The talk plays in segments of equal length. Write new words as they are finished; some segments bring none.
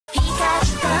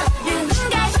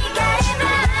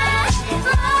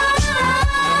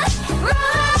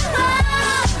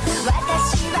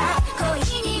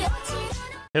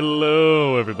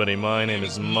Hello, everybody. My name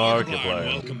is Markiplier.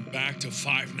 Welcome back to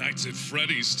Five Nights at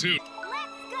Freddy's 2.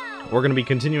 We're gonna be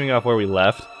continuing off where we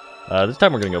left. This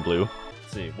time we're gonna go blue.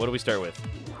 Let's see, what do we start with?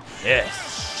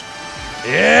 Yes!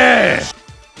 Yeah!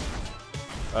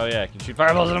 Oh yeah, I can shoot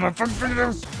fireballs into my fucking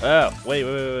fingers! Oh, wait.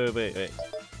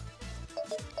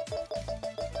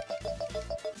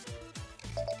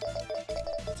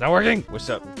 It's not working! What's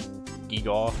up,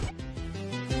 Giga?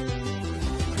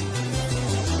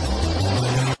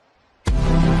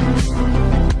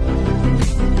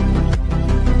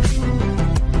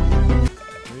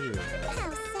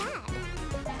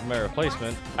 My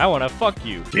replacement. I wanna fuck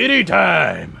you. Kitty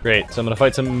time! Great, so I'm gonna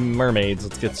fight some mermaids.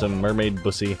 Let's get some mermaid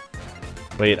pussy.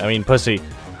 Wait, I mean pussy.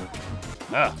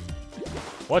 Ah.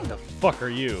 What the fuck are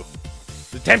you?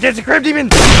 The Temptation the Crib Demon!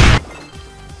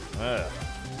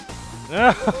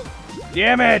 No!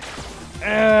 Damn it!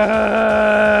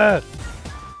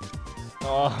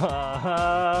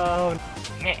 Oh.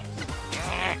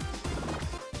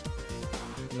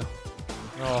 No.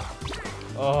 Oh.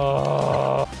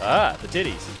 Oh. Ah, the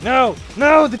titties. No!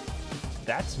 No!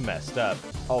 That's messed up.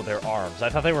 Oh, they're arms. I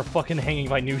thought they were fucking hanging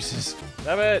by nooses.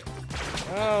 Damn it!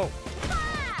 No!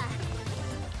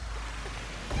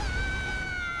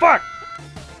 Fuck!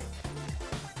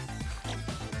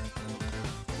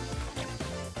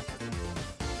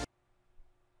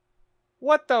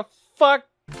 What the fuck?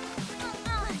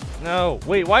 No,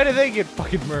 wait, why do they get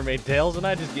fucking mermaid tails and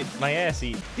I just get my ass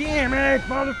eat? Damn it,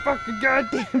 motherfucking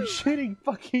goddamn shitting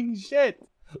fucking shit.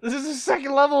 This is the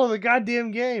second level of the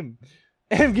goddamn game.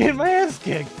 And I'm getting my ass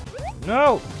kicked.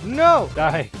 No, no,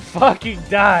 die, fucking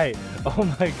die.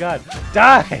 Oh my god,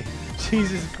 die.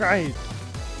 Jesus Christ.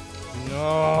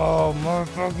 No,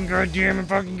 motherfucking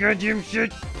goddamn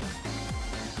shit.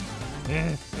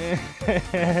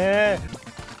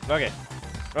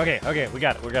 Okay, we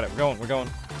got it, we're going.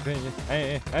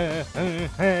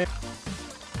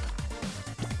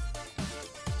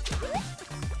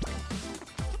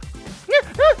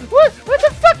 What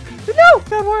the fuck? No!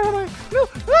 Now where am I? No!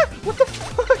 Ah, what the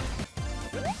fuck?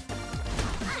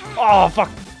 Oh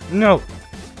fuck! No!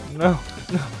 No!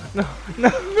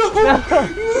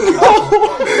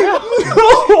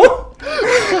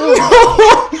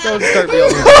 Don't start me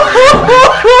over.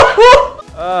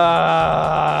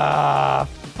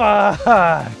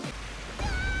 Fuck!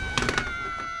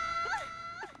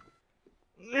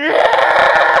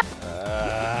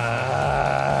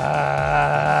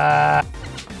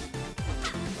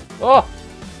 Oh!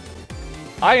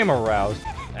 I am aroused.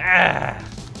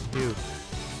 You.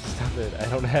 Stop it. I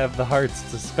don't have the hearts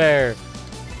to spare.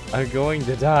 I'm going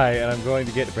to die and I'm going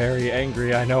to get very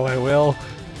angry. I know I will.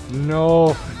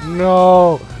 No.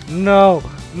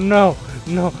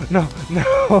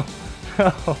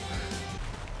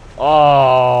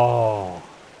 Oh.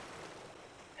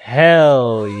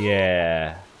 Hell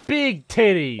yeah. Big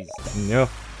titties. No.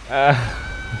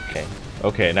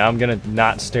 Okay, now I'm gonna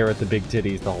not stare at the big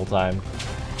titties the whole time.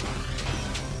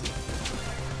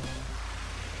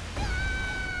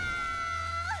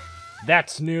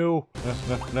 That's new.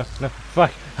 No.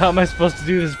 Fuck. How am I supposed to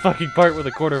do this fucking part with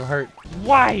a quarter of a heart?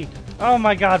 Why? Oh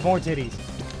my god, more titties.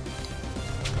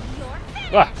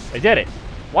 Ah, I did it.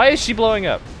 Why is she blowing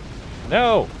up?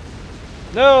 No.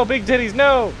 No, big titties,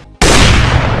 no.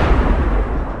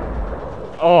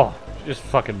 Oh, she just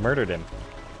fucking murdered him.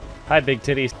 Hi, big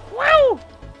titties. Wow!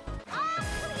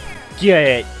 Get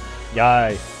it!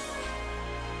 Die.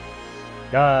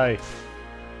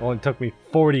 Only took me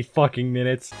 40 fucking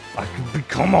minutes. I can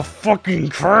become a fucking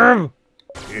crab!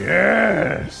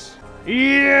 Yes!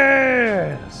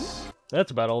 Yes!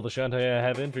 That's about all the Shantae I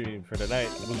have in for you for tonight.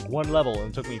 It was one level and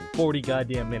it took me 40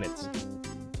 goddamn minutes.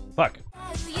 Fuck.